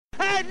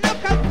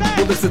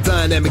Well, it's a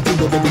dynamic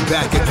duo when we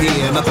back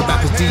again. Other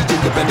rappers DJ,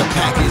 you better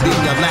pack it in.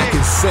 You're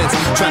lacking sense.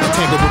 Trying to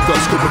tangle with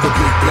us, scooping the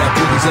big black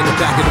bullies in the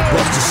back of the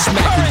bus, just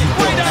smacking you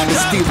up and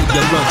stealing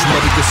your lunch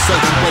money. The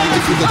search you ready to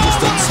feel it just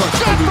a touch.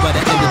 Only by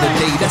the end of the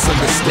day, that's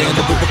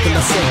understandable. What can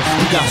I say?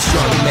 You got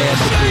strong man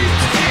to be.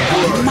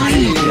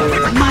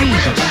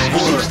 Amazing. That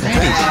is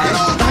stated.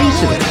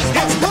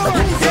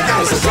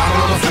 It's a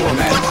dollar on the floor,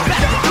 man.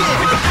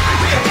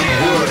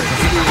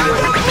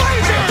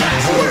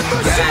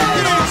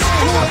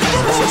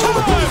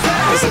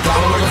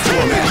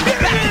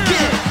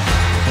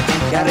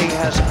 Gary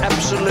has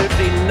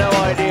absolutely no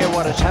idea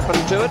what has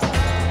happened to it.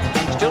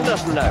 Still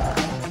doesn't know.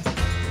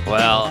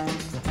 Well,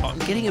 I'm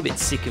getting a bit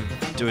sick of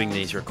doing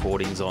these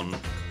recordings on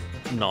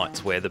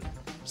nights where the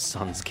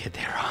Suns get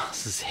their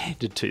asses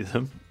handed to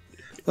them.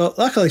 Well,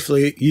 luckily for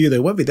you,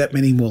 there won't be that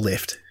many more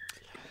left.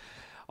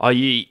 Oh,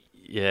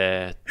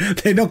 yeah.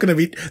 They're not going to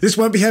be. This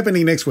won't be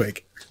happening next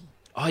week.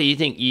 Oh, you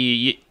think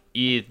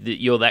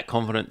you're that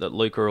confident that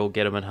Luca will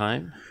get them at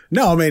home?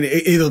 No, I mean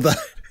either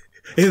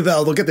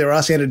they'll get their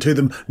ass handed to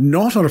them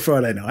not on a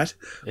Friday night,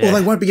 or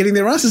they won't be getting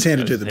their asses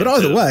handed to them. But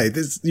either way,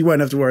 you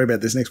won't have to worry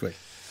about this next week.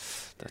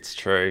 That's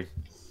true.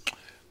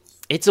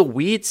 It's a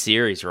weird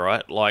series,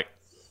 right? Like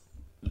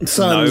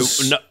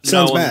Suns,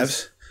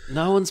 Mavs.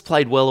 No one's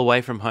played well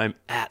away from home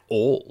at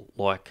all.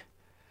 Like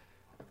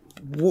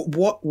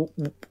what?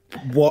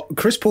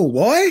 Chris Paul?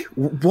 Why?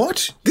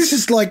 What? This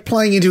is like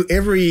playing into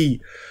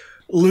every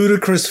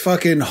ludicrous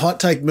fucking hot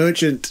take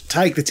merchant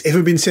take that's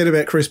ever been said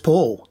about Chris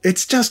Paul.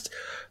 It's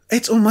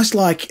almost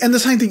like, and the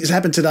same thing has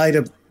happened today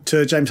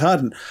to James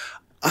Harden.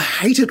 I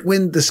hate it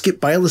when the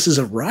Skip Baylesses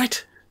are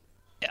right.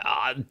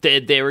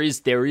 There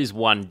is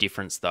one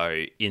difference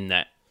though in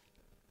that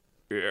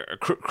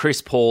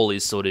Chris Paul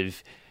is sort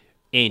of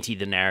anti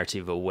the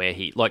narrative of where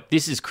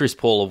this is Chris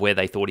Paul of where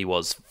they thought he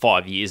was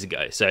 5 years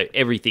ago. So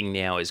everything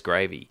now is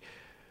gravy.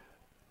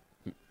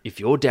 If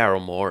you're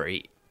Daryl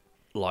Morey,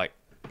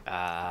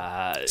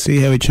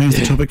 see how he changed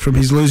the topic from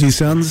his losing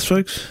Suns,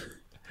 folks?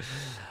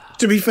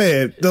 To be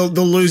fair, the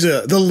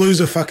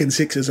loser fucking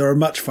Sixers are a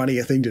much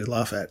funnier thing to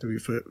laugh at,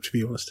 to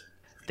be honest.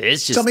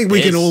 There's just something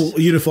we can all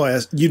unify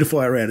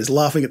around is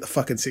laughing at the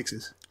fucking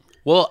Sixers.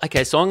 Well,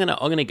 okay, so I'm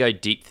gonna go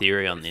deep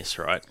theory on this,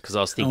 right? Because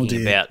I was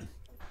thinking about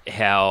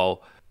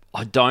how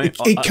I don't.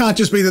 It can't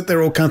just be that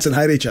they're all cunts and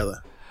hate each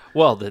other.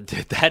 Well,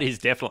 that is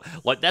definitely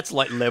that's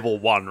level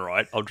one,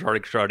 right? I'm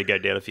trying to go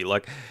down a few.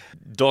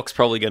 Doc's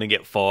probably going to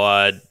get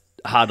fired.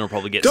 Harden will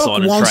probably get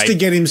signed. Doc wants to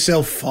get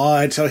himself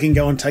fired so he can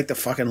go and take the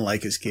fucking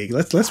Lakers gig.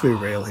 Let's be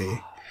real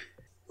here.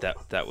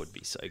 That would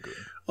be so good.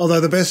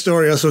 Although the best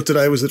story I saw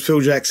today was that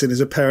Phil Jackson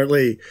is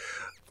apparently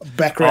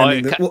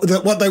backgrounding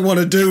that what they want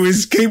to do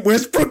is keep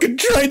Westbrook and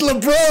trade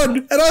LeBron.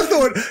 And I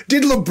thought,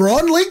 did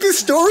LeBron leak this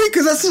story?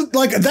 Because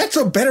that's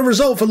a better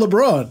result for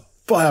LeBron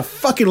by a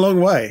fucking long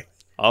way.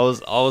 I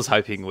was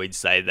hoping we'd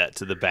say that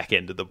to the back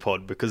end of the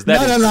pod because no.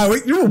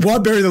 Why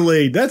bury the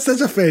lead? That's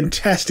a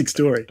fantastic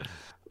story.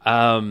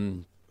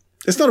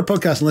 It's not a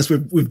podcast unless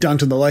we've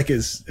dunked on the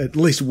Lakers at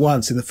least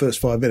once in the first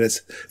 5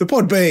 minutes. The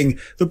pod being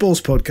the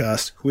Balls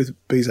podcast with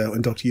Bezo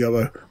and Dr.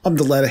 Yobo. I'm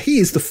the latter. He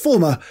is the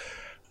former,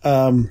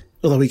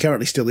 although he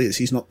currently still is.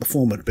 He's not the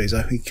former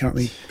Bezo. He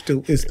currently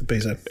still is the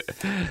Bezo.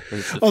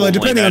 Although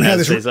depending on how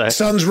this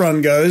Suns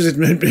run goes, it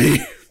may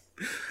be.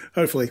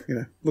 Hopefully,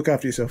 look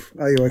after yourself.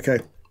 Are you okay?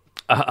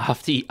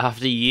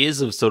 After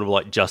years of sort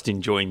of just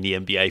enjoying the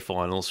NBA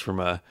finals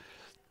from a,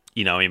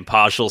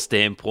 impartial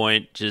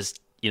standpoint, just,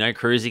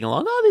 cruising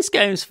along, this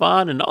game's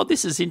fun and,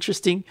 this is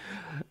interesting.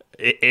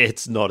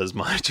 It's not as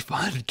much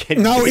fun.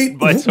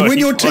 When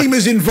your team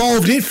is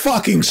involved, it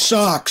fucking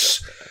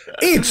sucks.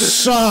 It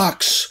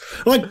sucks.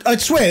 I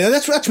swear,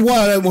 that's why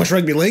I don't watch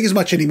rugby league as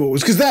much anymore,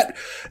 was because that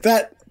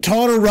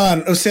title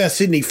run of South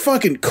Sydney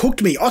fucking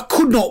cooked me. I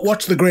could not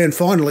watch the grand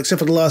final except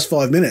for the last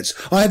 5 minutes.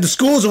 I had the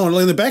scores on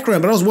in the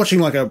background, but I was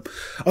watching I think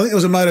it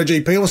was a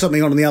MotoGP or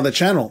something on the other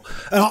channel.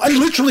 And I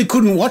literally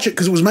couldn't watch it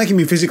because it was making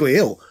me physically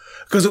ill.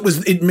 Because it was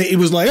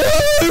like,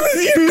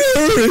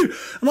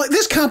 I'm like,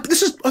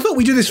 I thought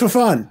we do this for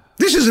fun.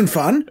 This isn't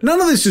fun. None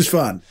of this is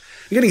fun.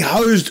 You're getting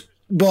hosed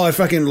by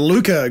fucking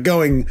Luca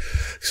going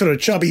sort of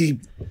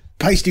chubby,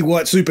 pasty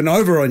white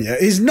supernova on you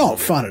is not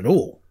fun at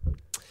all.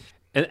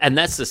 And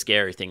that's the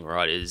scary thing,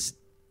 right, is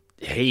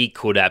he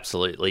could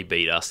absolutely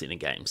beat us in a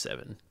Game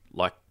 7.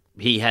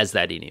 He has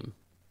that in him.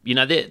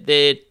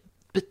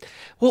 But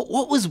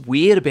what was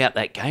weird about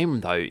that game,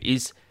 though,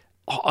 is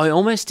I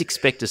almost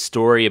expect a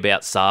story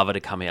about Sava to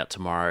come out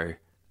tomorrow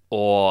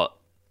or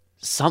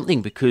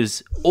something,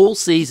 because all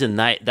season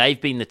they've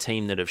been the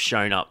team that have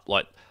shown up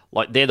like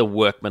they're the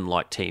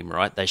workman-like team,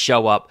 right? They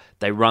show up,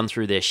 they run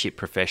through their shit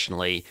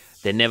professionally,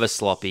 they're never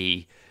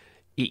sloppy.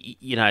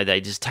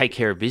 They just take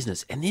care of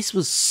business. And this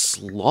was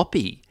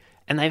sloppy.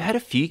 And they've had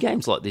a few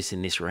games like this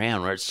in this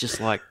round where it's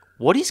just like,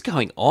 what is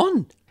going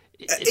on?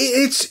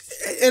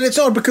 It's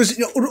odd because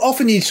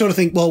often you sort of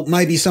think, well,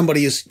 maybe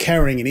somebody is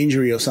carrying an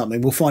injury or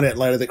something. We'll find out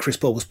later that Chris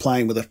Paul was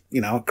playing with a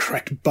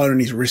cracked bone in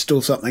his wrist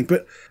or something.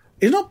 But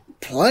he's not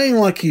playing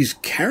like he's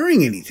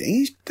carrying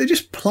anything. They're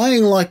just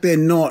playing like they're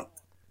not,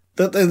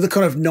 that they're the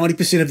kind of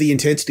 90% of the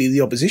intensity of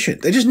the opposition.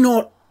 They're just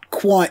not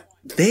quite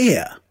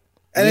there.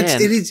 And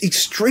it is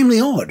extremely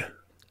odd.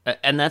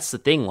 And that's the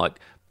thing, like,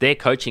 their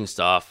coaching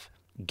staff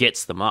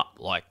gets them up.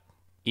 Like,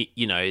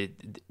 you know,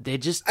 they're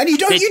just... And you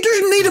don't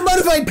need to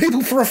motivate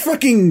people for a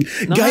fucking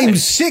Game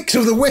 6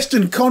 of the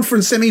Western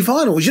Conference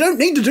semi-finals. You don't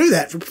need to do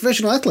that for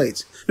professional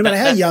athletes, no matter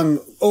how young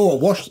or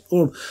washed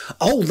or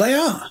old they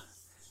are.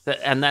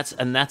 And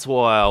that's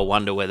why I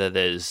wonder whether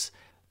there's...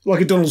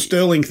 Like a Donald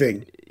Sterling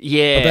thing.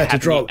 Yeah,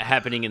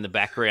 happening in the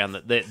background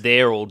that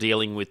they're all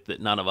dealing with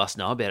that none of us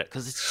know about it,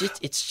 because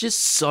it's just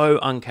so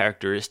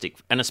uncharacteristic,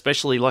 and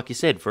especially like you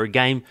said for a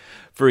game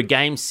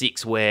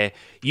 6 where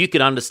you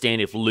could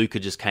understand if Luka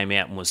just came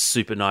out and was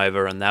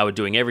supernova and they were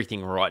doing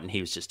everything right and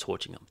he was just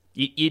torching them,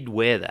 you'd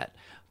wear that,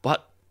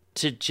 but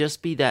to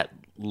just be that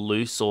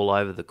loose all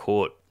over the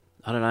court,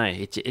 I don't know,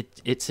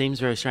 it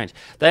seems very strange.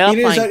 They are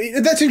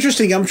playing. That's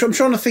interesting. I'm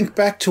trying to think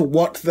back to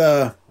what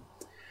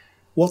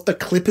the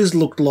Clippers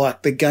looked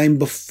like the game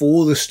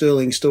before the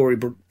Sterling story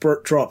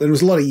dropped. It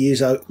was a lot of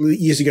years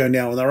ago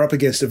now, and they were up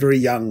against a very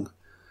young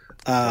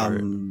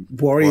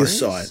Warriors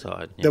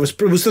side. Yeah. It was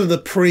sort of the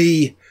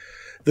pre.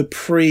 I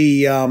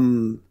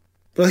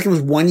think it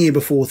was 1 year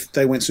before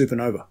they went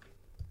supernova.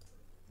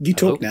 You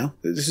talk now.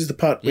 This is the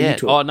part where you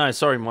talk. Oh no,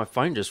 sorry, my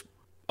phone just.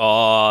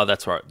 Oh,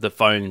 that's right. The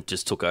phone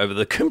just took over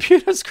the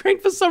computer screen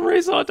for some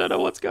reason. I don't know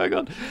what's going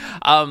on.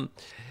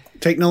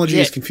 Technology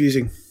is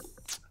confusing.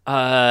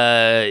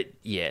 So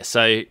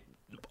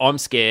I'm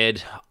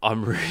scared.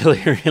 I'm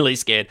really, really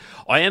scared.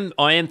 I am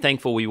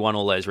thankful we won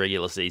all those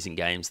regular season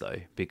games though,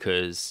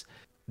 because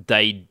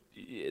the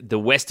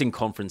Western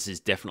Conference is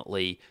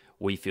definitely,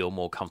 we feel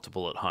more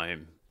comfortable at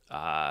home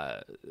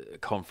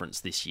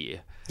conference this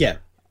year. Yeah.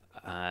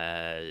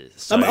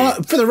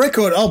 For the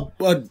record,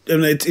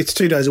 it's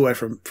 2 days away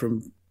from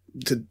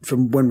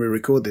when we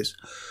record this.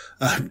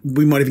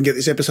 We might even get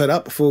this episode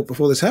up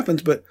before this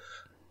happens, but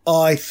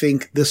I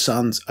think the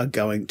Suns are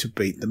going to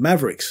beat the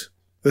Mavericks.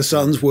 The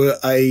Suns were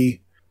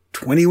a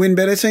 20-win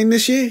better team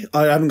this year.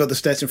 I haven't got the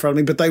stats in front of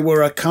me, but they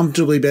were a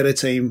comfortably better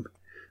team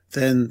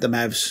than the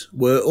Mavs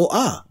were or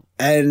are.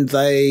 And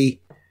they,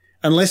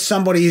 unless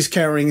somebody is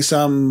carrying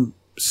some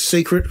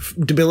secret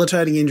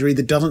debilitating injury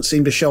that doesn't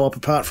seem to show up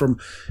apart from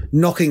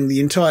knocking the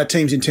entire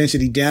team's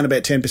intensity down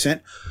about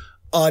 10%,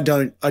 I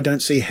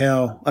don't see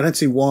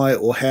why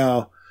or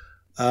how.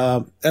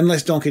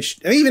 Unless Doncic,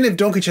 even if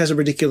Doncic has a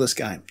ridiculous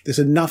game, there's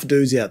enough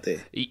dudes out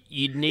there.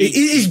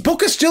 Is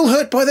Booker still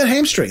hurt by that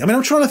hamstring? I mean,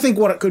 I'm trying to think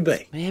what it could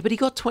be. Yeah, but he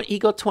got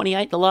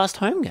 28 the last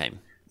home game.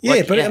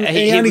 Yeah,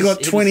 he only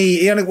got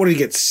 20. What did he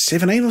get?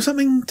 17 or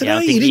something today? Yeah,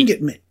 he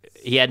didn't get.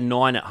 He had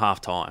 9 at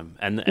halftime,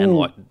 and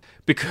like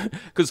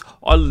because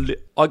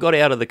I got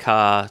out of the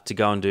car to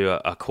go and do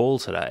a call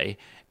today,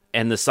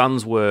 and the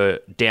Suns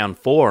were down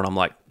 4, and I'm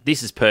like,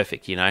 this is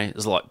perfect, you know. It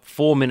was like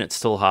 4 minutes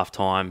till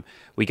halftime.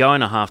 We go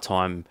into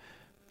halftime,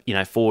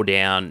 4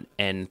 down,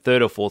 and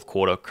third or fourth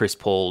quarter, Chris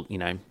Paul,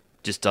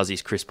 just does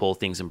his Chris Paul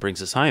things and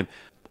brings us home.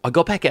 I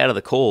got back out of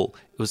the call.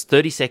 It was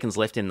 30 seconds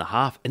left in the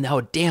half, and they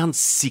were down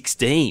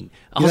 16.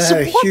 They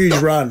had a huge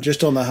run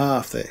just on the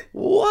half there.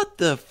 What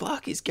the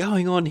fuck is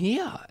going on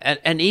here?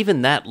 And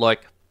even that,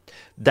 like,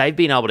 they've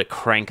been able to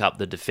crank up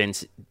the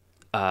defense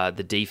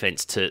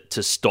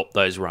to stop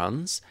those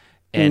runs,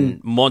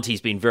 and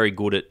Monty's been very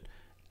good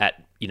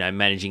at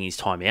managing his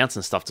timeouts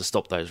and stuff to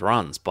stop those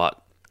runs. But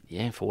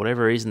yeah, for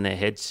whatever reason, their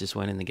heads just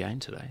went in the game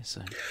today.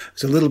 So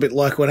it's a little bit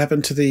like what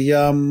happened to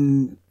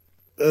the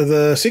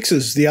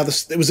Sixers.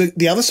 It was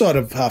the other side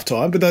of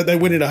halftime, but they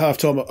went into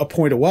halftime a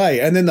point away,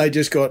 and then they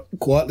just got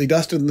quietly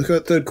dusted in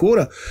the third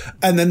quarter,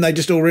 and then they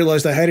just all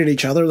realised they hated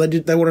each other.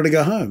 They wanted to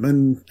go home,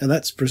 and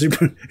that's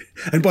presumably.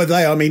 And by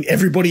they, I mean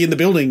everybody in the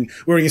building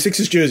wearing a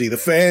Sixers jersey: the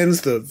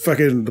fans, the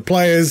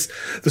players,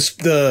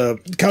 the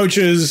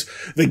coaches,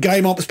 the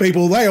game ops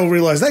people. They all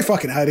realised they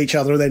fucking hate each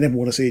other, and they never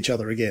want to see each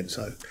other again.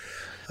 So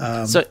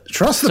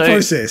trust the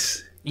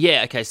process.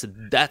 Yeah. Okay. So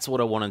that's what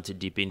I wanted to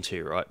dip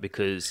into, right?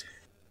 Because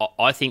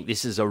I think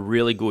this is a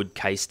really good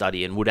case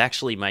study and would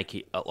actually make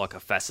it like a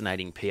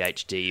fascinating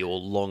PhD or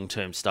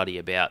long-term study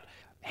about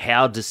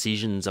how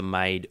decisions are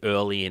made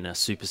early in a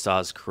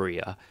superstar's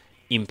career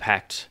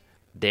impact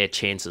their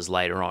chances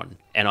later on.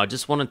 And I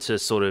just wanted to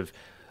sort of,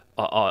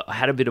 I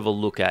had a bit of a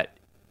look at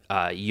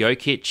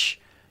Jokic,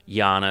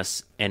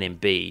 Giannis, and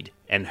Embiid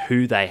and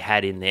who they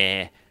had in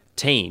their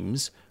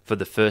teams for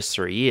the first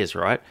 3 years,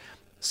 right?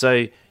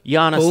 So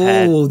Giannis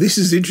had... Oh, this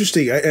is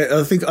interesting.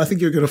 I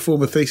think you're going to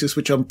form a thesis,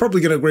 which I'm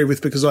probably going to agree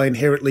with because I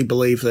inherently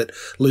believe that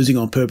losing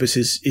on purpose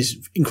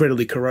is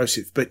incredibly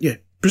corrosive. But yeah,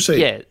 proceed.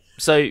 Yeah,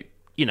 so,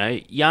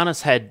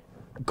 Giannis had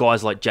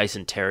guys like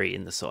Jason Terry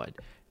in the side.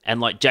 And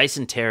like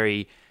Jason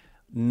Terry,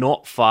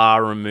 not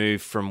far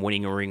removed from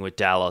winning a ring with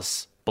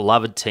Dallas,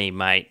 beloved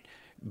teammate,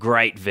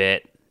 great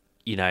vet,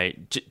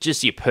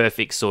 just your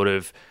perfect sort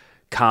of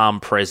calm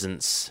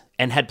presence,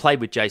 and had played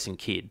with Jason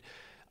Kidd.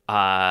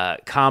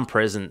 Calm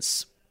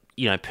presence,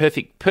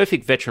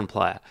 perfect veteran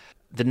player.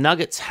 The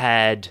Nuggets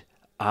had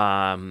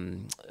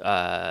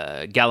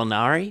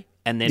Gallinari,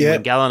 and then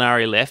when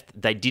Gallinari left,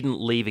 they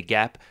didn't leave a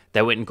gap.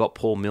 They went and got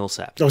Paul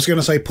Millsap. I was going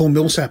to say Paul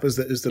Millsap is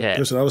the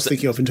person I was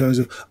thinking of in terms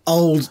of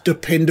old,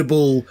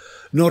 dependable,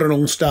 not an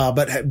all-star,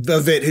 but a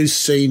vet who's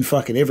seen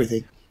fucking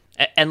everything.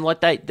 And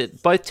like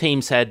both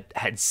teams had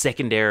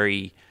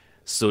secondary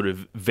sort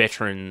of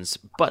veterans,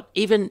 but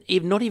even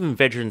not even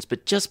veterans,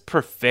 but just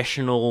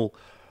professional.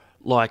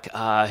 Like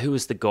who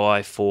was the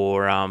guy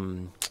for?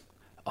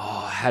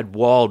 Had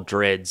wild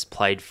dreads,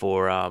 played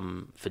for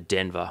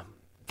Denver.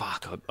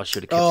 Fuck, I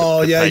should have kept.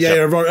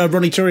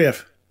 Ronnie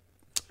Turiev.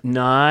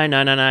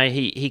 No.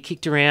 He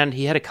kicked around.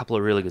 He had a couple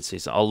of really good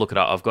seasons. I'll look it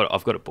up. I've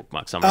got it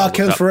bookmarked somewhere.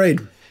 Kenneth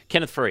Faried.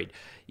 Kenneth Faried.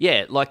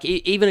 Yeah, like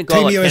even a guy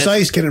Team like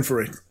USA's Kenneth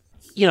Faried.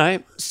 You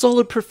know,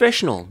 solid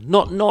professional.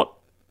 Not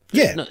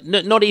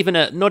even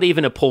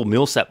a Paul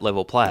Millsap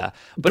level player,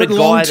 but a guy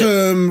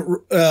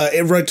long-term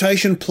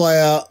rotation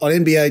player on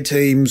NBA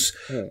teams.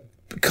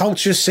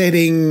 Culture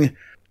setting.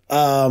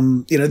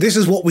 This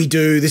is what we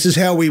do. This is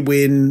how we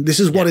win. This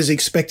is what is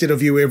expected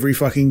of you every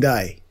fucking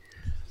day.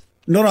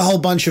 Not a whole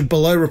bunch of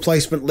below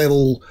replacement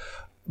level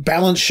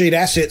balance sheet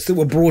assets that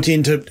were brought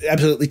in to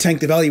absolutely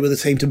tank the value of the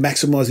team to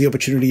maximize the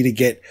opportunity to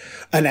get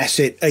an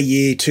asset a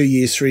year, 2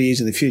 years, 3 years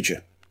in the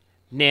future.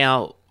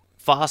 Now,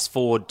 fast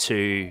forward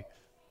to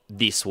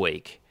this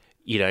week,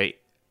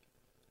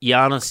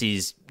 Giannis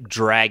is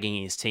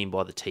dragging his team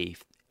by the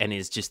teeth and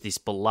is just this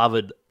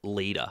beloved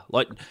leader.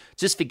 Like,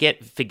 just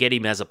forget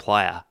him as a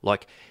player.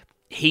 Like,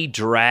 he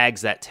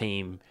drags that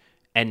team,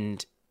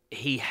 and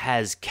he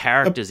has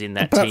characters in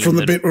that team. Apart from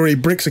the bit where he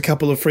bricks a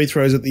couple of free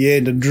throws at the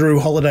end and Drew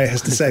Holiday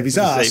has to save his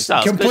ass,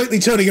 completely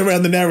turning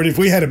around the narrative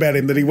we had about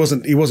him that he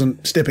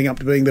wasn't stepping up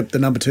to being the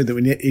number two that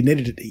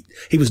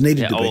he was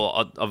needed to be.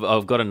 Well,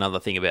 I've got another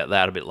thing about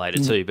that a bit later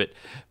too, but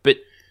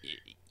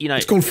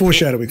it's called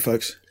foreshadowing,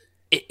 folks.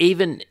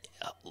 Even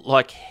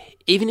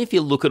if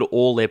you look at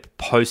all their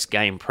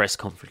post-game press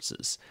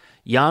conferences,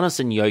 Giannis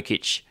and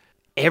Jokic,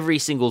 every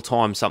single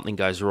time something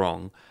goes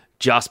wrong,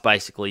 just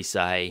basically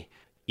say,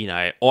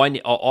 I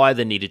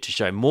either needed to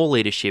show more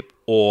leadership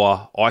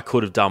or I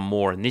could have done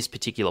more in this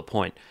particular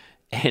point.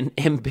 And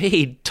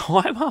Embiid,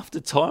 time after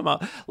time,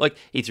 like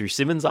he threw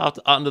Simmons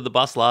under the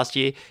bus last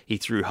year. He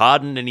threw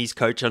Harden and his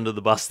coach under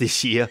the bus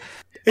this year.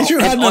 He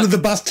threw Harden under the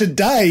bus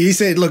today. He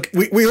said, look,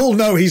 we all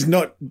know he's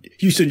not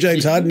Houston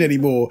James Harden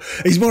anymore.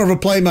 He's more of a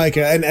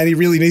playmaker and he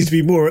really needs to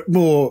be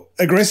more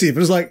aggressive.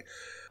 And it's like,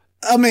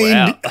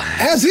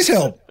 how's this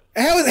help?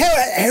 How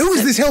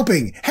is this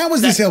helping? How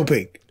is this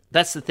helping?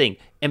 That's the thing.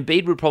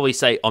 Embiid would probably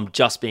say, I'm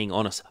just being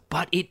honest,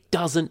 but it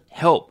doesn't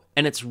help.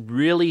 And it's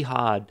really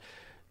hard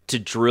to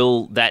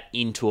drill that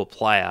into a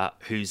player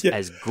who's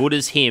as good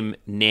as him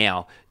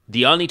now.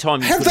 The only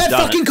time you have that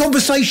fucking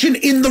conversation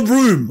in the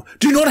room.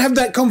 Do not have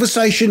that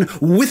conversation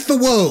with the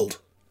world.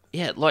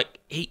 Yeah, like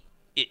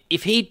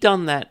if he'd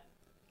done that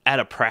at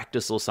a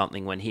practice or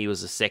something when he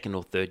was a second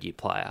or third year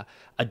player,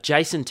 a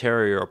Jason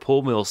Terry or a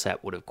Paul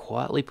Millsap would have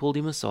quietly pulled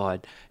him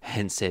aside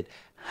and said,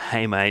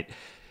 hey mate,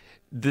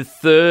 the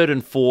third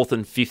and fourth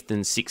and fifth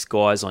and sixth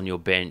guys on your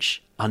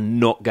bench are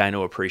not going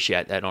to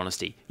appreciate that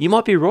honesty. You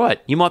might be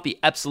right. You might be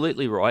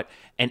absolutely right.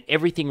 And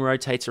everything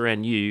rotates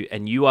around you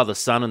and you are the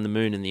sun and the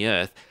moon and the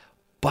earth.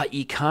 But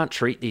you can't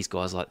treat these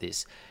guys like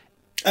this.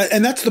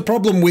 And that's the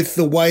problem with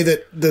the way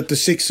that the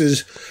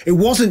Sixers, it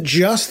wasn't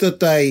just that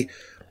they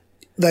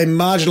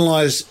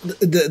marginalized,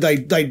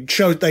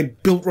 they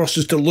built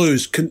rosters to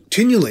lose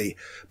continually,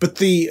 but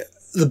the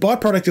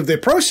byproduct of their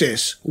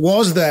process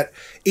was that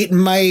it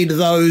made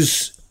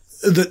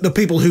the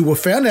people who were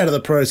found out of the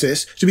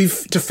process to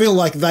feel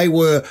like they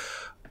were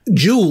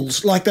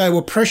jewels, like they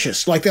were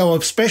precious, like they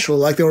were special,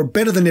 like they were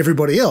better than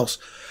everybody else.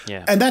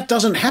 Yeah. And that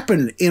doesn't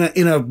happen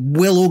in a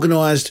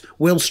well-organized,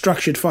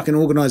 well-structured fucking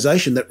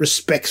organization that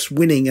respects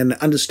winning and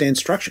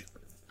understands structure.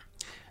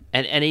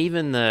 And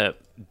even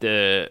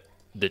the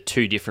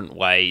two different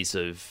ways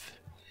of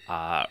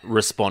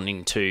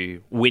responding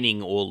to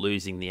winning or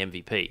losing the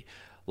MVP.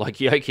 Like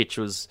Jokic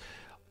was,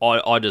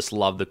 I just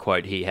love the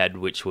quote he had,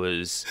 which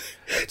was...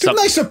 Didn't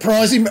they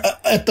surprise him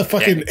at the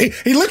fucking... Yeah.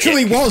 He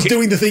literally was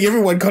doing the thing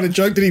everyone kind of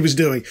joked that he was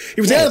doing.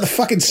 He was out of the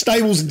fucking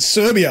stables in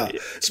Serbia,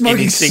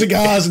 smoking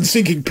cigars and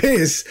sinking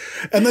piss,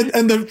 and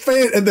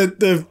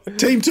the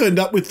team turned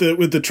up with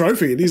the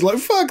trophy, and he's like,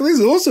 fuck, this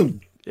is awesome.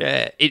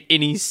 Yeah,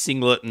 in his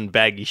singlet and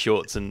baggy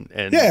shorts and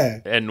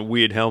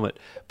weird helmet.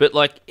 But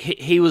like,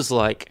 he was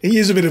like... He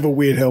is a bit of a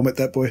weird helmet,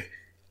 that boy.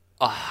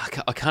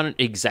 I can't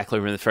exactly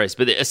remember the phrase,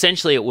 but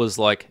essentially it was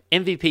like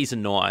MVPs are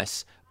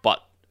nice, but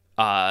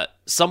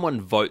someone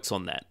votes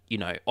on that.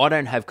 I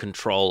don't have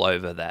control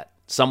over that.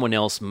 Someone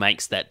else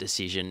makes that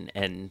decision,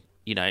 and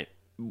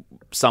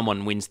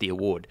someone wins the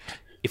award.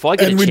 If I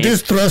get we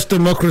distrust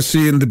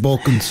democracy in the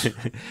Balkans.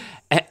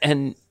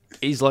 And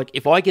he's like,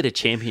 if I get a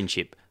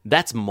championship,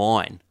 that's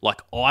mine.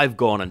 Like, I've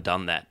gone and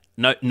done that.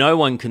 No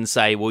one can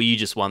say, well, you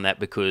just won that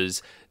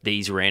because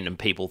these random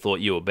people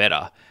thought you were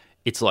better.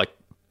 It's like,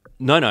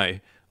 no,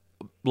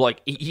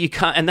 Like, you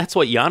can't, and that's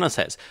what Giannis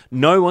has.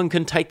 No one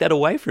can take that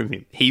away from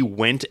him. He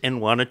went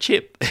and won a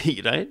chip.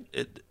 You know,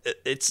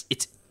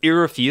 it's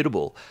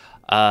irrefutable.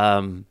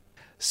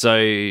 So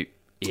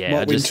yeah,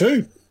 might win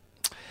too.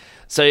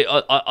 So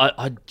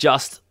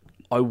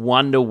I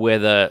wonder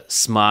whether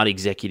smart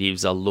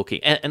executives are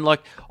looking, and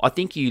like, I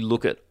think you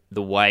look at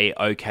the way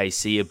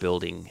OKC are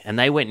building, and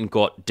they went and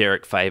got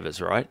Derek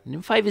Favors, right?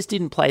 And Favors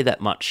didn't play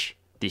that much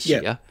this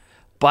year,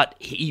 but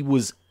he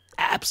was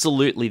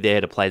absolutely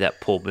there to play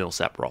that Paul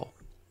Millsap role.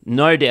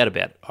 No doubt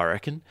about it, I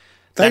reckon.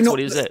 That's what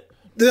he was at.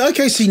 The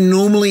OKC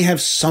normally have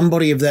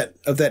somebody of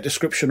that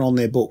description on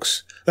their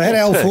books. They had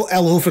Al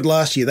Horford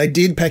last year. They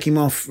did pack him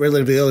off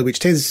relatively early, which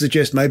tends to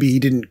suggest maybe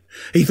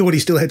he thought he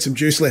still had some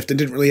juice left and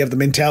didn't really have the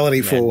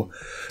mentality for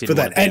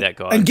that.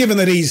 And given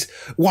that he's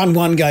won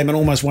one game and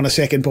almost won a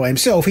second by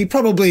himself, he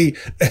probably,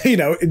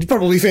 it's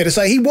probably fair to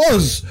say he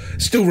was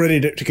still ready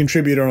to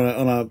contribute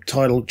on a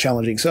title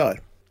challenging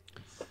side.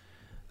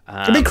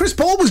 I mean, Chris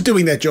Paul was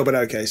doing that job at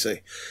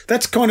OKC.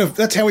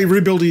 That's how he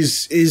rebuilt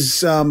his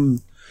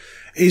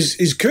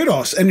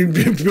kudos. And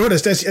to be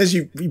honest, as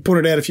you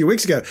pointed out a few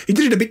weeks ago, he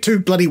did it a bit too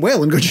bloody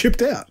well and got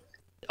shipped out.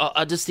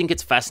 I just think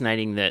it's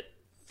fascinating that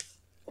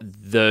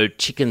the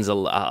chickens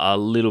are a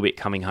little bit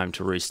coming home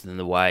to roost in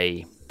the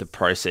way the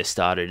process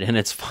started. And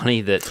it's funny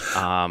that...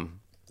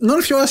 Not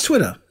if you ask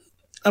Twitter.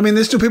 I mean,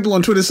 there's still people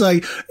on Twitter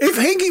saying, if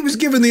Henke was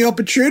given the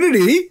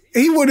opportunity,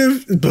 he would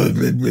have...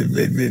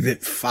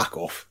 Fuck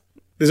off.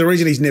 There's a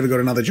reason he's never got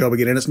another job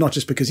again, and it's not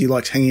just because he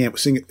likes hanging out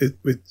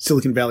with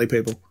Silicon Valley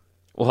people.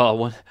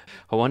 Well,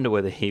 I wonder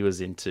whether he was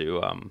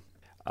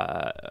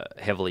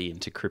heavily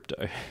into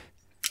crypto.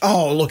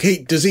 Oh, look,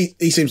 he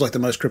seems like the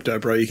most crypto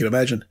bro you can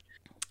imagine.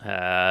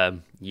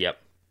 Yep.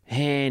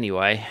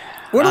 Anyway.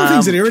 One of the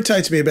things that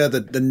irritates me about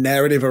the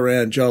narrative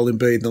around Joel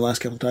Embiid in the last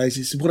couple of days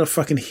is what a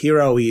fucking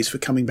hero he is for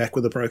coming back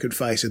with a broken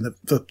face and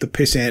the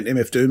pissant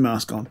MF Doom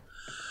mask on.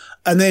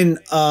 And then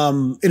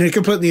in a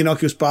completely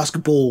innocuous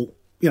basketball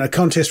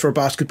contest for a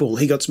basketball,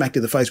 he got smacked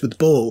in the face with the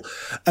ball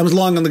and was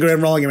lying on the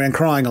ground, rolling around,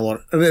 crying a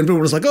lot. And then people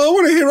was like, "Oh,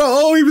 what a hero!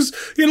 Oh, he was.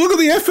 Look at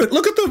the effort.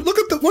 Look at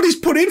the what he's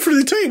put in for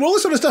the team. All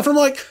this sort of stuff." And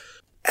I'm like,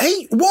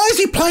 "Hey, why is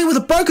he playing with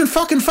a broken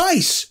fucking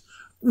face?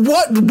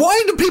 What?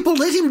 Why do people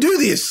let him do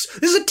this?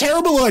 This is a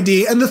terrible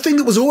idea. And the thing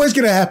that was always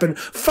going to happen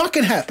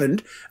fucking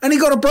happened. And he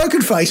got a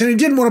broken face, and he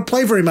didn't want to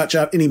play very much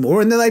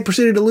anymore. And then they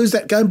proceeded to lose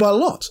that game by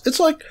lots. It's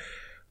like,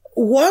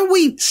 why are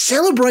we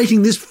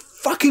celebrating this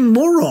fucking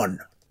moron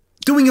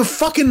doing a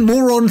fucking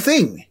moron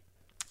thing?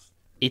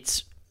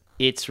 It's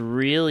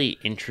really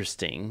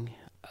interesting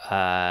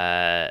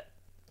that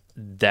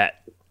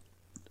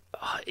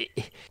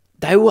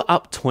they were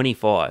up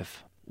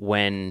 25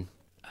 when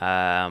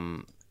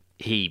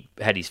he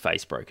had his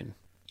face broken.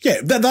 Yeah,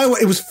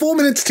 it was 4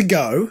 minutes to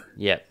go.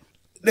 Yep.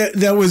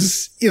 There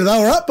was, they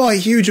were up by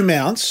huge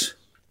amounts,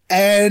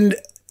 and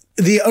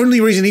the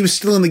only reason he was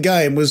still in the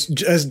game was,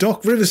 as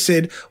Doc Rivers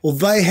said, well,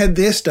 they had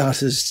their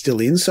starters still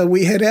in, so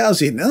we had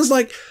ours in. And I was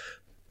like,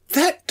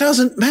 that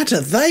doesn't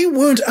matter. They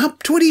weren't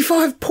up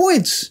 25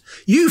 points.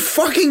 You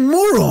fucking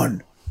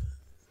moron.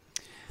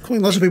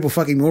 Calling lots of people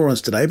fucking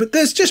morons today, but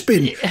there's just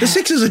been... The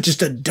Sixers are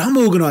just a dumb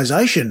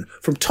organisation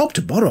from top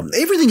to bottom.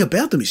 Everything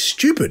about them is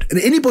stupid, and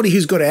anybody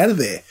who's got out of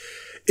there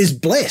is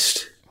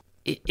blessed.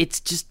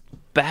 It's just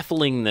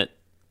baffling that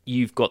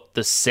you've got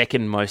the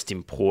second most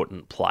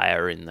important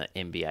player in the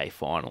NBA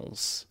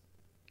Finals.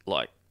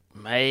 Like,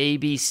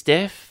 maybe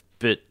Steph,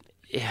 but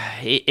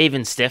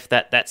even Steph,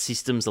 that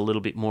system's a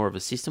little bit more of a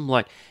system.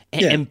 Like,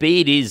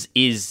 Embiid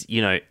is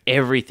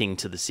everything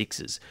to the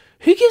Sixers.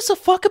 Who gives a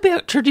fuck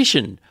about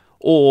tradition?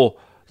 Or,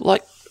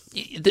 like,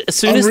 as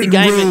soon as the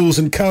game... rules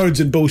and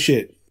codes and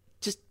bullshit.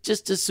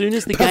 Just as soon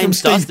as the Apart game from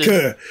starts... Steve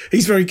Kerr,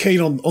 he's very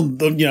keen on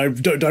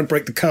don't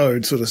break the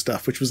code sort of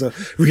stuff, which was a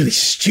really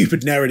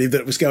stupid narrative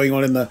that was going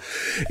on in the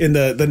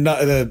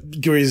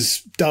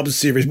Grizz Dubs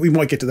series. We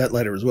might get to that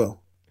later as well.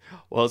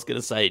 Well, I was going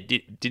to say,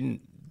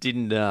 didn't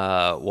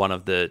one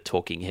of the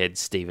talking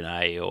heads, Stephen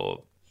A.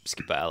 or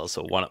Skip Bayless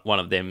or one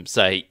of them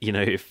say,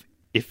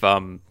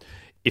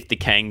 if the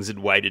Kangs had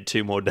waited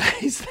 2 more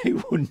days, they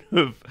wouldn't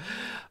have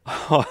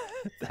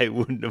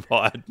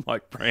hired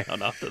Mike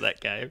Brown after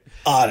that game.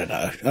 I don't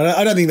know.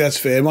 I don't think that's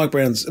fair.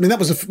 That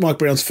was Mike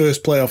Brown's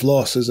first playoff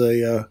loss as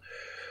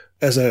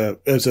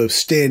a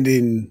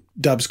stand-in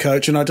Dubs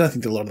coach, and I don't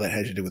think a lot of that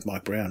had to do with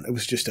Mike Brown. It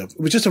was just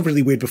a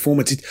really weird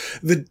performance.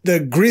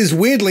 The Grizz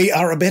weirdly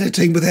are a better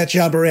team without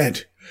Ja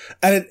Morant,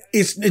 and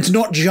it's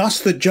not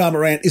just that Ja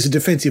Morant is a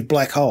defensive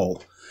black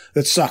hole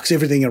that sucks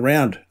everything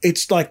around.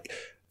 It's like,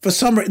 for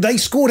some reason, they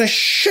scored a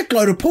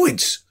shitload of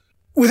points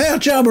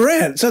without Ja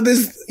Morant. So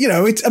there's,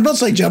 I'm not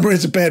saying Ja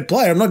Morant's a bad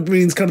player. I'm not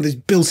doing this kind of this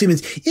Bill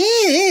Simmons,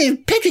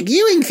 Patrick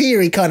Ewing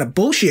theory kind of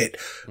bullshit.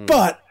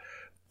 But,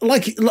 I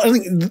think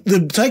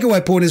the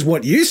takeaway point is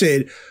what you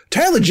said.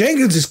 Taylor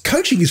Jenkins is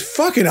coaching his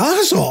fucking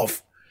ass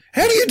off.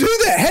 How do you do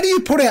that? How do you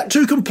put out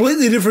 2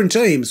 completely different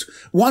teams,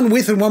 one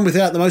with and one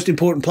without the most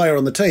important player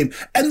on the team,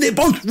 and they're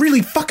both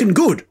really fucking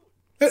good?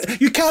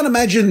 You can't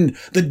imagine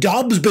the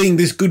Dubs being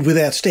this good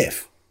without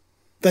Steph.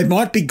 They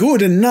might be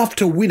good enough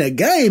to win a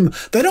game.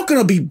 They're not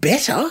going to be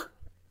better.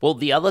 Well,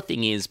 the other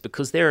thing is,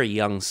 because they're a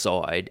young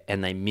side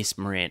and they miss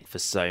Morant for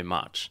so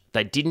much,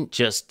 they didn't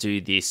just do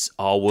this,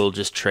 we'll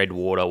just tread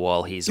water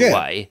while he's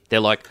away.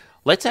 They're like,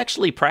 let's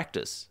actually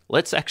practice.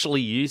 Let's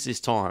actually use this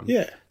time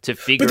to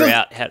figure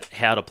out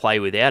how to play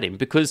without him.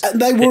 Because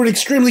they were an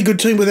extremely good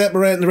team without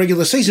Morant in the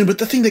regular season, but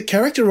the thing that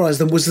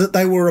characterised them was that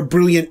they were a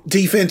brilliant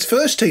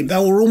defence-first team.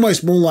 They were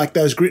almost more like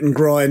those grit and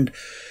grind,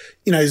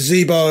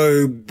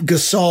 Zebo,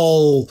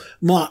 Gasol,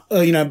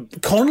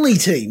 Conley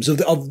teams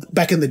of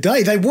back in the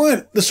day. They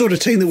weren't the sort of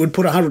team that would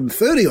put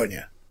 130 on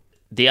you.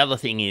 The other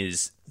thing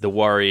is the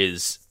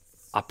Warriors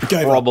are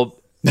probably...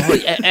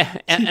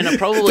 and are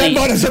probably... That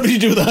might have something to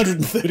do with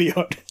 130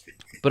 odd.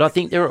 But I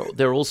think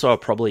they're also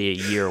probably a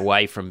year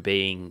away from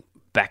being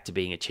back to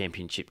being a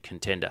championship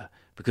contender,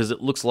 because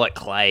it looks like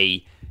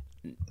Clay,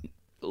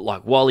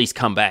 like while he's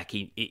come back,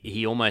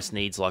 he almost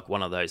needs like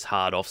one of those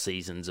hard off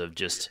seasons of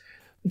just...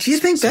 Do you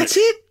think that's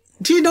it?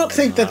 Do you not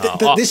think that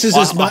this is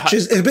as much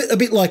as a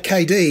bit like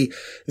KD?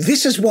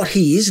 This is what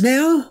he is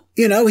now.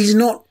 He's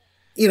not.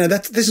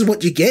 This is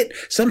what you get.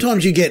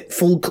 Sometimes you get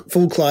full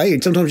Clay,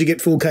 and sometimes you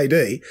get full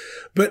KD.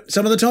 But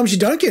some of the times you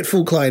don't get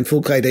full Clay and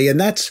full KD, and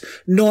that's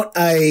not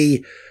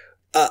a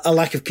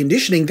lack of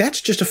conditioning.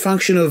 That's just a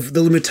function of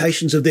the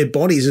limitations of their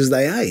bodies as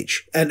they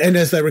age and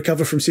as they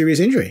recover from serious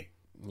injury.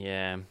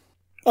 Yeah.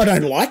 I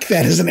don't like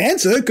that as an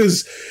answer,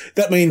 because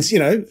that means,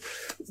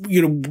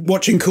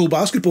 watching cool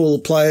basketball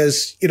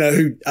players,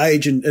 who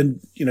age and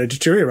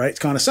deteriorate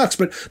kind of sucks.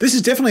 But this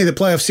is definitely the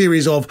playoff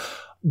series of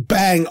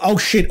bang, oh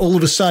shit, all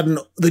of a sudden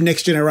the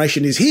next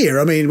generation is here.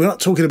 I mean, we're not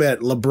talking about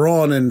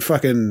LeBron and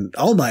fucking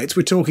old mates.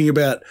 We're talking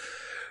about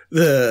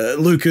the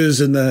Lucas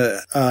and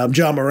the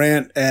Ja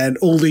Morant and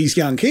all these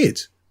young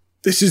kids.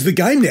 This is the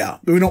game now.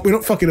 We're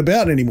not fucking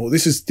about anymore.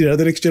 This is, the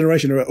next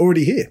generation are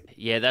already here.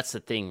 Yeah, that's the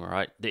thing,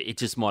 right? It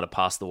just might have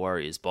passed the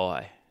Warriors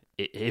by.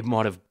 It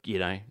might have,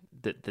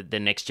 the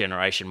next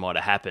generation might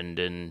have happened,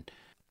 and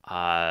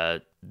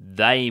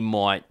they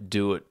might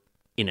do it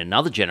in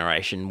another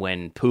generation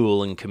when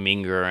Poole and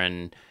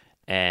Kuminga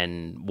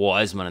and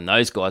Wiseman and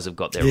those guys have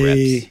got their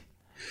reps.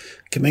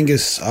 Kuminga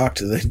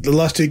sucked. The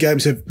last two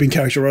games have been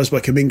characterised by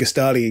Kuminga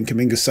starting and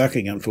Kuminga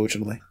sucking,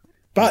 unfortunately.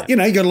 But, you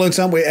got to learn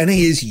somewhere, and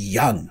he is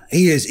young.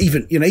 He is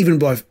even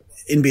by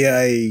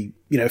NBA,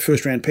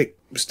 first round pick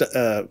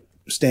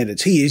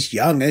standards, he is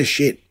young as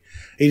shit.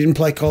 He didn't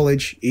play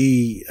college.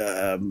 He,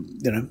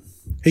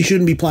 he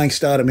shouldn't be playing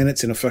starter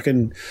minutes in a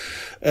fucking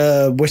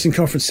Western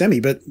Conference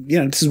semi, but,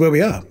 this is where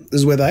we are.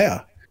 This is where they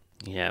are.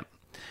 Yeah.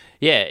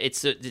 Yeah,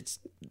 it's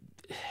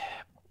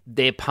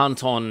their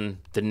punt on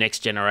the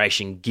next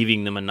generation,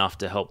 giving them enough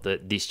to help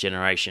this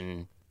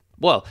generation.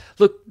 Well,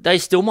 look, they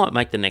still might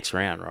make the next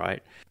round,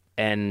 right?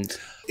 And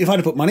if I had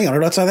to put money on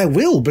it, I'd say they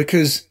will,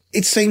 because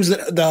it seems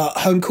that the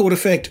home court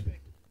effect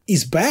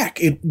is back.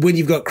 When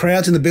you've got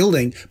crowds in the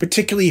building,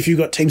 particularly if you've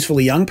got teams full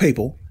of young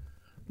people,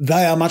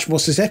 they are much more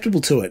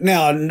susceptible to it.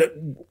 Now,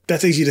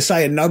 that's easy to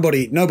say, and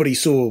nobody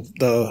saw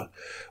the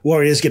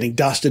Warriors getting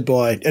dusted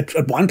by,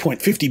 at one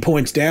point, 50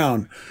 points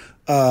down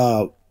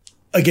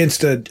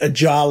against a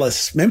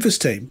jarless Memphis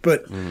team.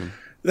 But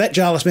that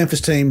jarless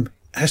Memphis team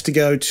has to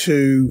go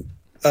to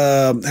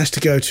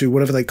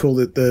whatever they call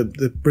it,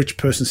 the rich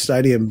person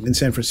stadium in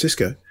San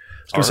Francisco.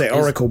 I was going to say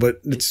Oracle, but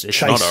it's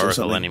Chase not Oracle or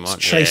something. anymore.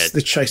 Chase,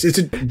 the Chase. It's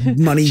a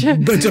money,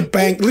 but it's a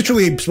bank,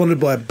 literally sponsored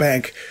by a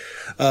bank.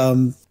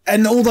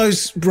 And all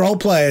those role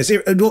players,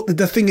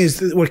 the thing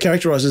is, what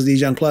characterises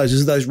these young players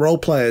is those role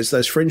players,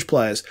 those fringe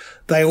players,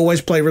 they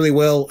always play really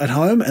well at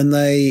home, and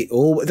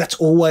that's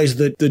always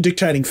the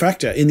dictating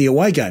factor in the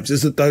away games,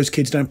 is that those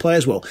kids don't play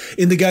as well.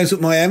 In the games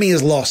that Miami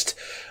has lost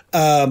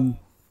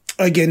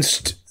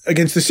against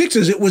the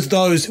Sixers, it was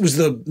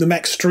the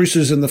Max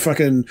Struessers and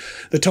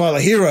the Tyler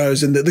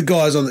Heroes and the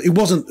guys on. It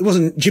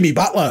wasn't Jimmy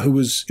Butler who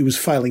was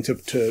failing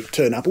to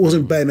turn up. It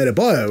wasn't Bam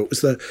Adebayo.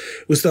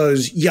 It was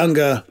those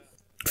younger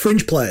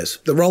fringe players,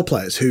 the role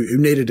players who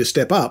needed to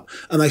step up,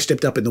 and they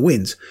stepped up in the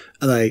wins,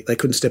 and they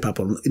couldn't step up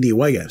in the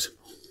away games.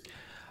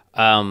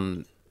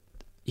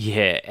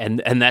 Yeah,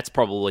 and that's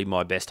probably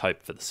my best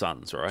hope for the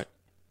Suns, right?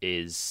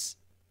 Is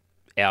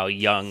our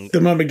young...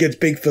 The moment gets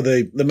big for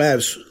the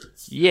Mavs.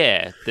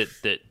 Yeah,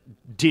 that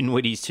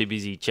Dinwiddie's too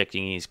busy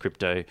checking his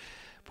crypto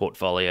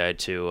portfolio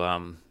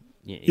to...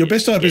 Your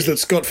best hope is that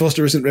Scott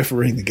Foster isn't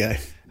refereeing the game.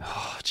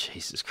 Oh,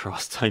 Jesus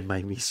Christ, don't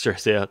make me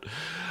stress out.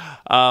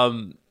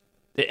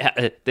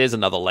 There's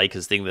another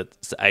Lakers thing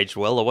that's aged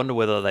well. I wonder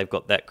whether they've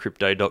got that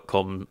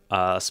Crypto.com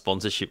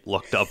sponsorship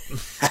locked up.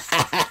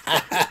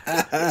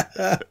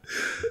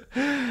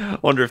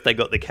 Wonder if they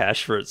got the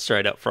cash for it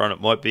straight up front.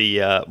 It might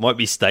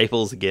be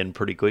Staples again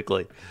pretty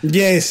quickly.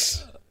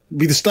 Yes,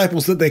 be the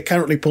Staples that they're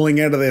currently pulling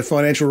out of their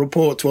financial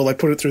reports while they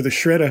put it through the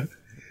shredder.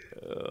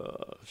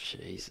 Oh,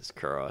 Jesus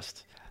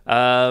Christ.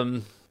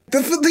 The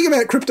thing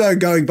about crypto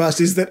going bust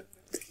is that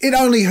it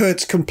only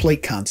hurts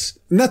complete cunts,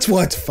 and that's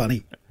why it's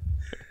funny.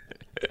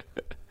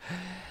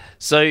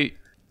 So,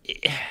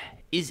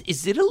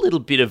 is it a little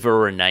bit of a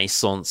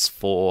renaissance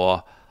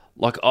for,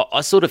 like,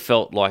 I sort of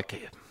felt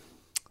like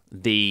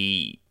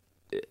the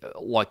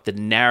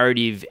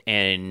narrative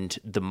and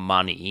the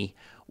money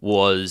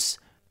was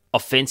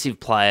offensive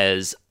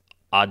players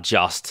are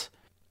just,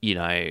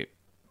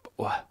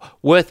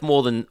 worth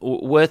more than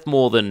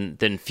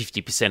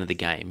 50% of the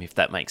game, if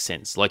that makes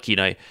sense. Like,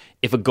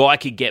 if a guy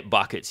could get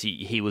buckets,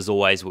 he was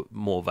always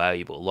more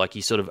valuable. Like,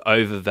 you sort of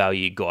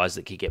overvalue guys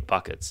that could get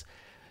buckets.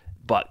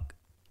 But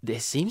there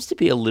seems to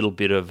be a little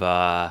bit of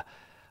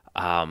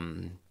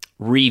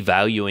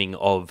revaluing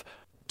of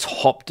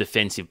top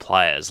defensive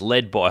players,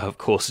 led by, of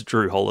course,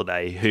 Drew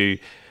Holiday, who...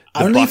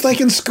 Only if they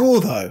can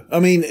score, though. I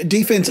mean,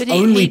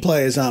 defense-only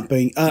players aren't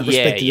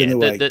respected in the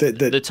way.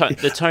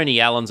 The Tony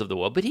Allens of the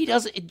world. But he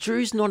does...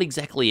 Drew's not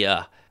exactly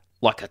a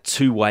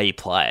two-way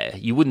player.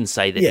 You wouldn't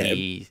say that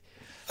he...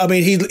 I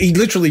mean, he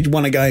literally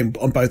won a game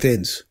on both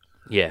ends.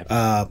 Yeah,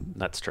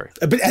 that's true.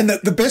 And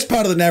the best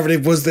part of the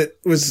narrative was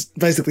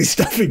basically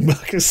stuffing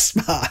Marcus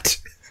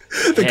Smart.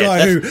 The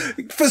guy who,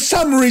 for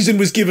some reason,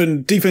 was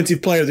given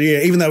Defensive Player of the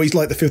Year, even though he's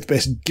like the 5th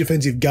best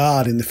defensive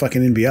guard in the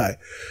fucking NBA.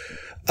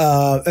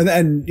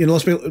 And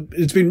lots of people,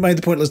 it's been made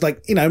the point, it's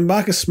like,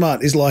 Marcus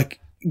Smart is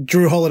like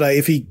Drew Holiday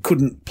if he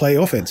couldn't play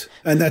offense.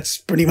 And that's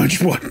pretty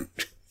much what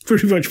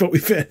we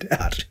found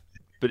out.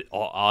 But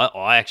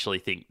I actually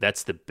think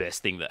that's the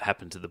best thing that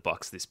happened to the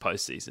Bucks this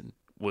postseason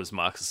was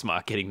Marcus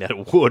Smart getting that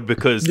award,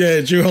 because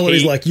Drew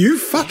Holiday's like, you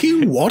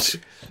fucking what?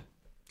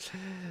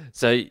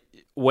 So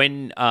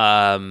when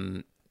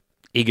Iguodala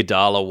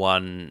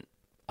won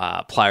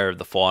Player of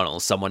the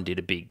Finals, someone did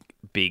a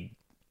big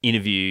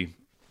interview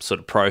sort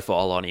of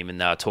profile on him, and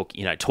they were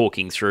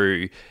talking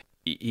through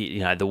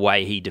the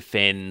way he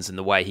defends and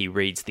the way he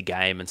reads the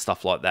game and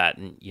stuff like that,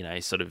 and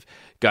sort of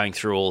going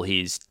through all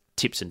his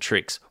tips and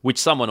tricks, which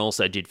someone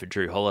also did for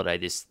Drew Holiday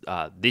this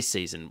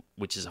season,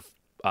 which is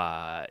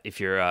if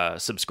you're a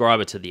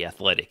subscriber to The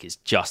Athletic, is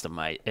just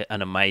an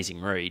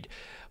amazing read.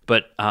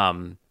 But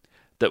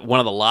that one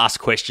of the last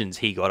questions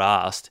he got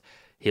asked,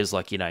 he was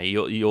like,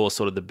 you're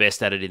sort of the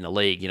best at it in the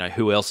league.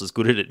 Who else is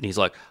good at it? And he's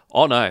like,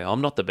 oh no,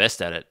 I'm not the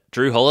best at it.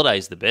 Drew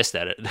Holiday's the best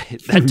at it.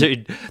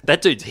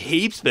 that dude's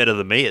heaps better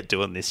than me at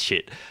doing this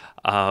shit.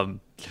 And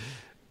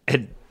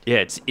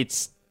yeah,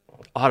 it's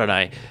I don't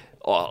know.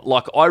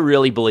 Like, I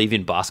really believe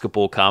in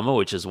basketball karma,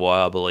 which is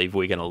why I believe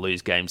we're going to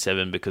lose Game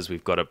 7, because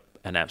we've got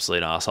an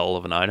absolute asshole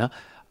of an owner.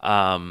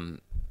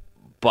 And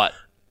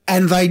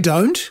they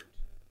don't?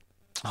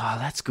 Oh,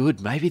 that's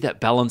good. Maybe that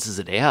balances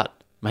it out.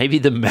 Maybe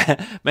the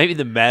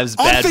Mavs bad.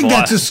 I think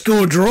that's a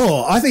score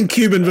draw. I think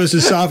Cuban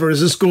versus Sava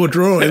is a score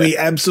draw in the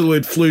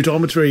absolute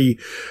flutometry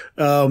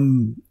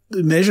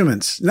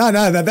measurements. No,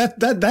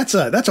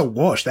 that's a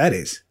wash. That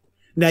is.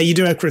 Now, you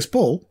do have Chris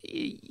Paul.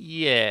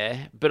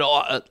 Yeah, but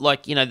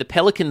the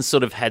Pelicans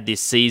sort of had this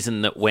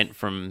season that went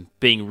from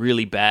being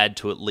really bad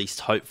to at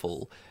least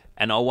hopeful,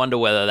 and I wonder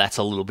whether that's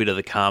a little bit of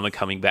the karma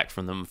coming back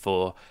from them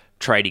for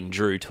trading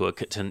Drew to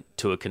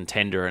a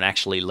contender and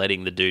actually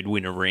letting the dude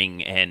win a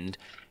ring and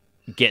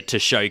get to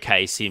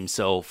showcase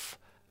himself.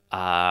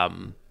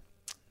 No,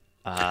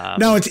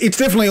 it's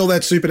definitely all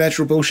that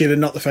supernatural bullshit, and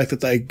not the fact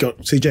that they got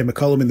CJ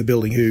McCollum in the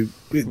building, who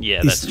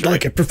is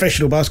like a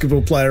professional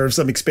basketball player of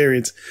some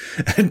experience,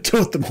 and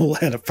taught them all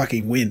how to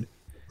fucking win.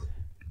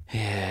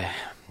 Yeah.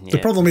 The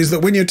problem is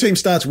that when your team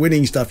starts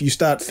winning stuff, you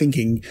start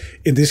thinking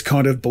in this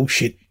kind of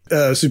bullshit,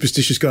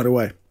 superstitious kind of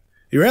way.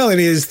 The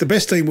reality is the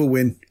best team will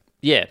win.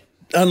 Yeah.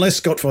 Unless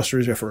Scott Foster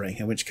is refereeing,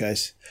 in which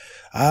case,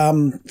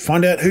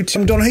 find out who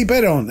Tim Donaghy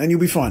bet on, and you'll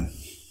be fine.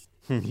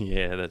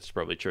 Yeah, that's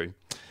probably true.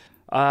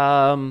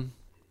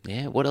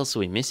 Yeah, what else are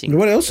we missing?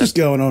 What else is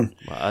going on?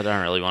 Well, I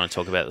don't really want to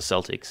talk about the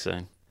Celtics,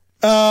 so.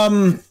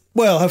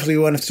 Well, hopefully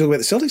we won't have to talk about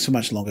the Celtics for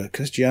much longer,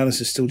 because Giannis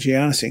is still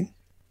Giannising.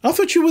 I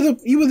thought you were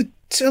the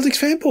Celtics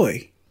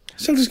fanboy.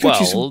 Celtics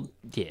got you some.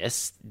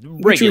 Yes,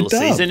 regular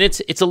season.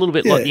 It's a little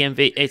bit like the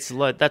MV. It's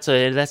like that's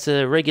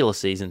a regular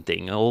season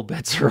thing. All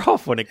bets are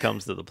off when it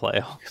comes to the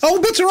playoffs.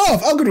 All bets are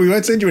off. Oh, good. We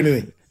won't send you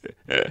anything.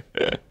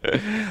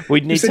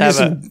 We'd need to have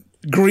some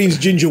Green's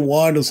ginger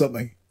wine or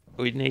something.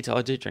 We'd need to.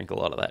 I do drink a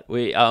lot of that.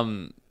 We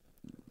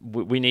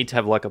need to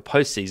have like a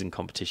postseason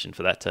competition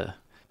for that to.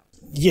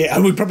 Yeah,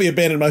 and we'd probably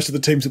abandon most of the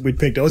teams that we'd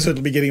picked. I was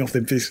certainly be getting off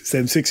them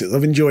Sixers.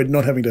 I've enjoyed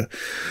not having to.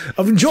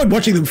 I've enjoyed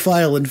watching them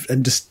fail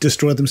and just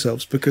destroy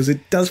themselves, because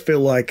it does feel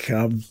like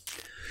karma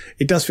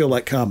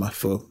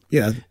for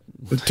the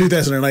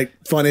 2008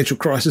 financial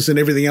crisis and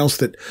everything else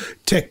that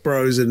tech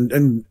bros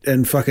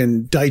and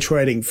fucking day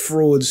trading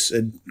frauds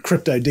and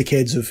crypto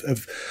dickheads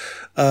have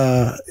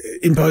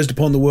imposed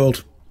upon the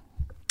world.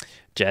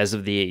 Jazz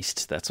of the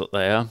East, that's what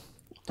they are.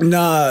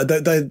 No,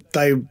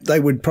 they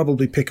would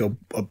probably pick a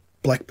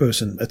black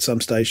person at some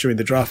stage during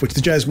the draft, which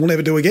the Jazz will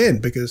never do again,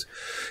 because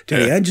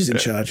Danny Ainge is in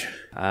charge.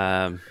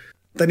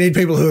 They need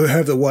people who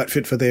have the white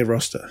fit for their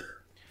roster.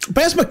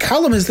 Baz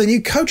McCullum is the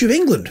new coach of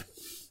England.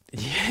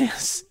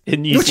 Yes,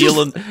 in New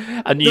Zealand,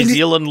 a New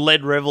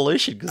Zealand-led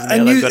revolution.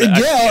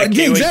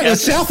 Exactly, a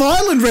South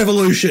Island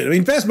revolution. I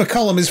mean, Baz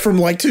McCullum is from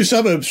like 2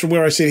 suburbs from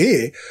where I sit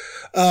here,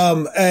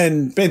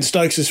 and Ben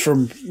Stokes is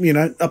from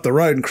up the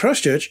road in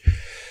Christchurch.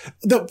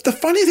 The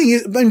funny thing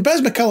is, I mean,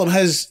 Baz McCullum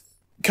has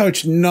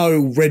coached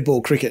no red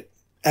ball cricket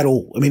at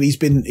all. I mean, he's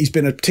been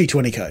a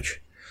T20 coach.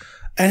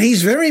 And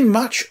he's very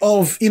much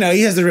of, he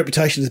has the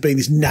reputation as being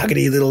this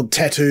nuggety little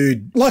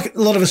tattooed, like a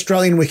lot of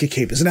Australian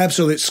wicketkeepers, an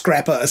absolute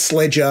scrapper, a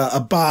sledger,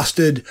 a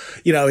bastard.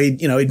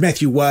 He'd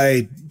Matthew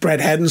Wade, Brad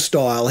Haddon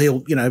style.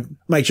 He'll,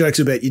 make jokes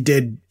about your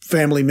dead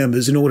family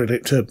members in order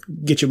to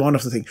get your mind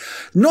off the thing.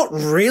 Not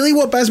really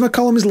what Baz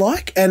McCullum is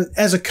like. And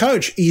as a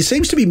coach, he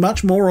seems to be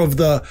much more of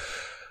the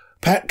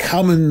Pat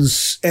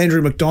Cummins,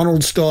 Andrew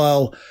McDonald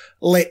style,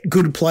 let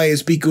good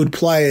players be good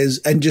players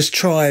and just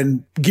try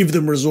and give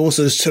them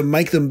resources to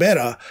make them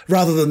better,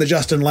 rather than the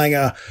Justin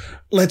Langer,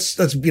 let's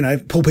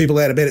pull people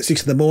out of bed at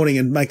 6 a.m.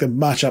 and make them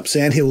march up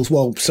sandhills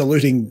while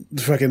saluting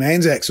the fucking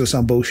Anzacs or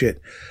some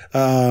bullshit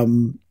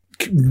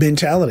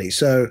mentality.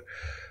 So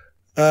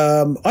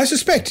I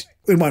suspect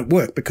it won't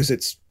work because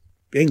it's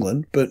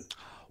England, but...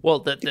 Well,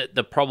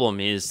 the problem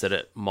is that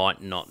it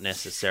might not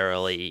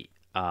necessarily...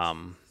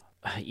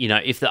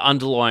 if the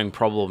underlying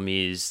problem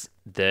is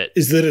that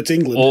it's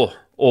England,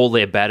 all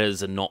their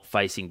batters are not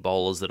facing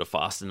bowlers that are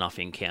fast enough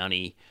in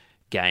county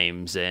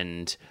games,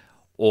 and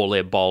all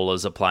their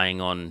bowlers are playing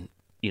on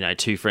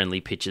 2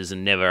 friendly pitches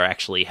and never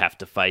actually have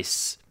to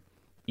face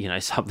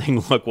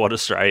something like what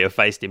Australia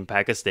faced in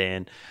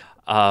Pakistan.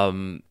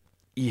 I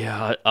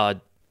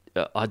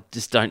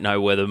just don't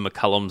know whether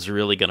McCullum's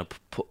really going to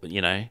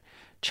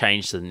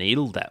change the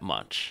needle that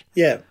much.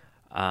 Yeah.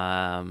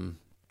 Yeah.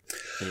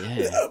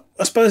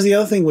 I suppose the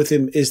other thing with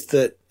him is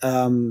that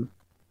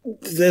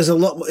there's a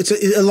lot. It's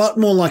a lot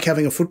more like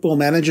having a football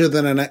manager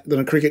than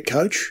a cricket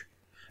coach,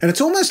 and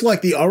it's almost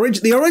like the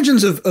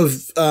origins of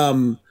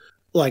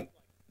like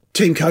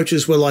team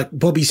coaches were like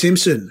Bobby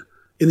Simpson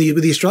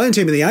with the Australian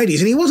team in the 80s,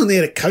 and he wasn't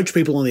there to coach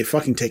people on their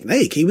fucking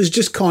technique. He was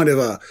just kind of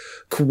a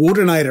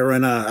coordinator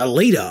and a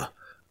leader.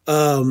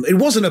 It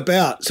wasn't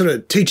about sort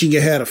of teaching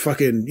you how to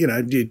fucking your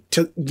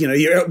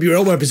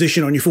elbow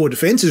position on your forward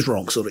defence is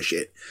wrong sort of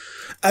shit.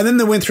 And then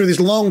they went through this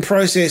long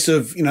process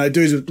of,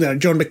 dudes with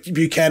John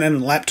Buchanan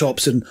and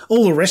laptops and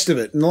all the rest of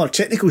it and a lot of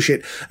technical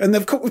shit. And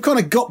we've kind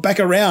of got back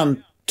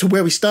around to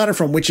where we started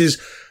from, which is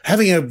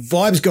having a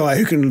vibes guy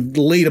who can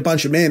lead a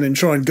bunch of men and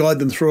try and guide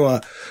them through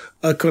a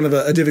kind of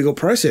a difficult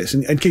process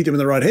and keep them in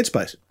the right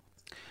headspace.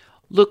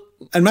 Look,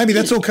 and maybe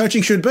that's all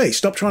coaching should be.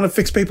 Stop trying to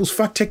fix people's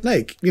fuck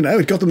technique.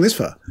 It got them this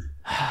far.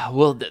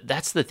 Well,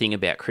 that's the thing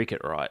about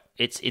cricket, right?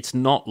 It's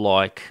not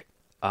like...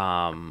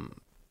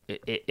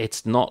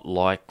 It's not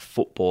like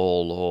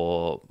football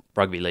or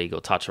rugby league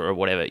or touch or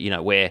whatever,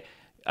 where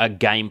a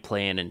game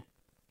plan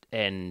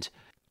and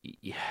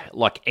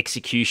like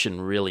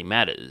execution really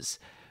matters,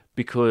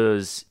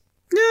 because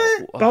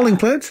bowling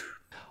plans.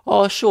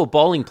 Oh, sure,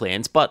 bowling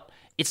plans, but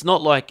it's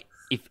not like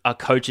if a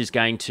coach is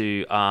going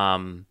to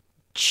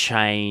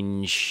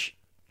change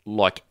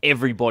like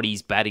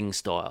everybody's batting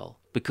style,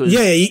 because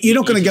you're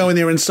not going to go in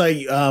there and say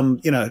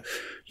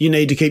you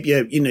need to keep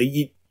your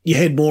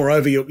head more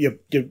over your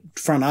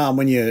front arm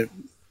when you're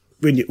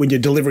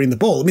delivering the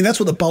ball. I mean, that's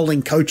what the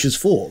bowling coach is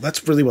for.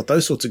 That's really what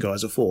those sorts of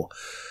guys are for.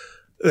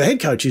 The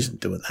head coach isn't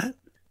doing that.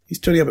 He's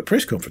turning up at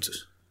press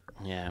conferences.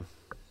 Yeah,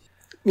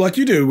 like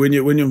you do when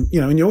you're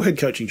in your head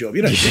coaching job.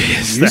 You don't.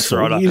 Yes, that's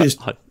right. You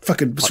just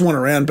fucking swan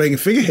around being a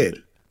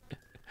figurehead.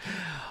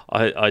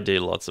 I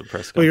do lots of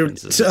press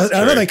conferences.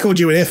 I know they called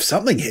you an F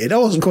something head. I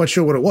wasn't quite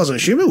sure what it was. I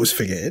assume it was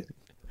figurehead.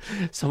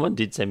 Someone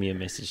did send me a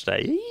message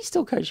today. Are you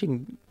still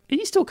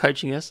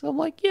coaching us? I'm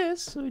like,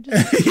 yes. Are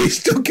you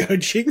still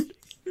coaching?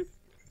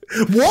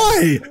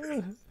 Why?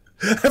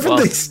 Haven't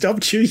they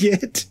stopped you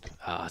yet?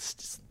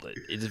 It's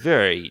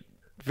very,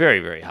 very,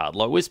 very hard.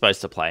 Like, we're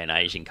supposed to play an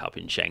Asian Cup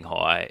in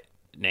Shanghai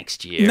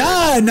next year.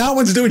 No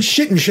one's doing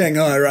shit in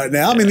Shanghai right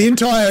now. I mean, the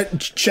entire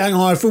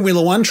Shanghai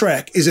Formula One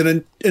track is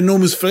an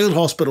enormous field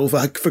hospital for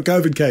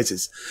COVID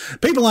cases.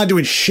 People aren't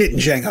doing shit in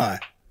Shanghai.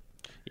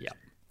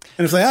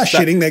 And if they are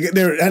shitting,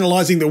 they're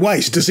analysing the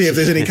waste to see if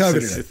there's any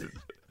COVID in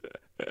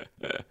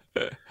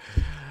it.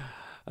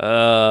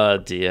 Oh,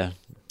 dear.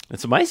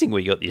 It's amazing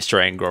we got the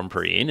Australian Grand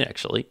Prix in,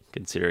 actually,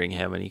 considering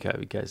how many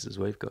COVID cases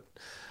we've got.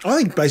 I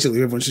think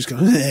basically everyone's just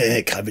going,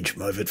 COVID,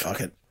 move it,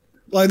 fuck it.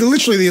 Like,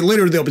 literally the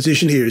leader of the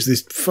opposition here is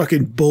this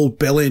fucking bald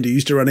bellend who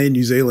used to run Air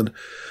New Zealand,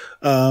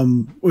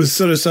 was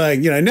sort of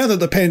saying, now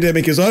that the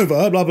pandemic is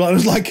over, blah, blah. It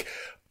was like...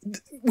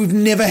 We've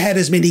never had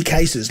as many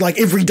cases. Like,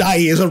 every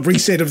day is a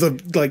reset of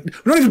we're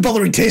not even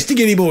bothering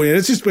testing anymore.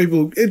 It's just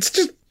it's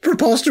just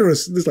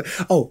preposterous. It's like,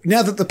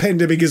 now that the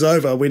pandemic is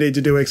over, we need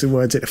to do X and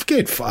Y and Z.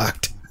 Get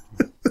fucked.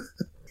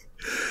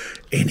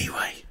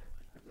 Anyway.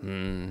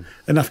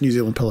 Enough New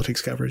Zealand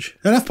politics coverage.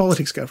 Remember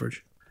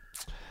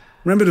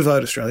to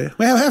vote, Australia.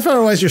 Well, how far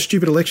away is your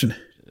stupid election?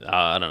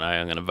 I don't know.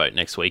 I'm going to vote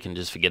next week and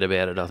just forget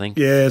about it, I think.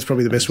 Yeah, it's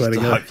probably the best way to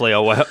go. Hopefully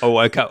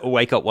I'll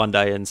wake up one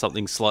day and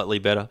something's slightly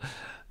better.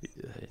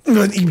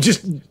 You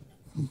just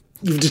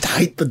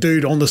hate the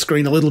dude on the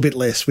screen a little bit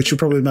less, which will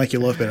probably make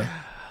your life better.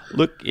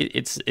 Look,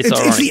 it's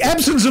the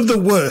absence of the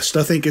worst,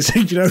 I think, is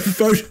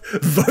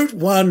vote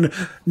one,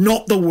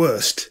 not the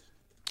worst.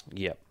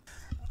 Yep.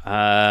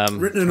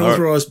 Written and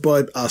authorised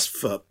by us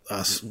for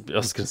us. I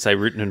was going to say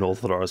written and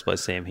authorised by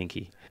Sam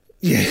Hinkie.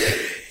 Yeah.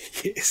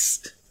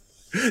 Yes.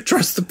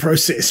 Trust the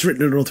process,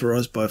 written and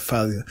authorised by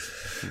failure.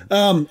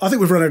 I think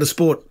we've run out of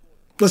sport.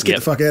 Let's get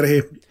the fuck out of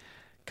here.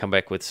 Come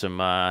back with some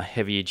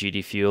heavier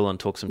duty fuel and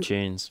talk some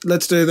tunes.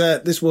 Let's do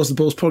that. This was the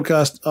Balls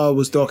Podcast. I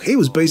was Doc. He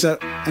was Beezer.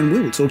 And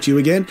we will talk to you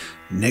again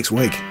next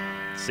week.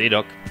 See you,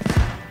 Doc.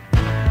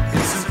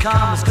 Some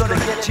karma's gonna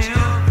get you.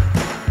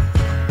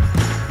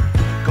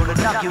 Gonna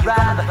knock you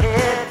right in the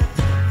head.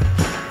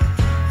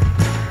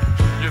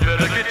 You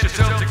better get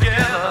yourself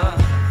together.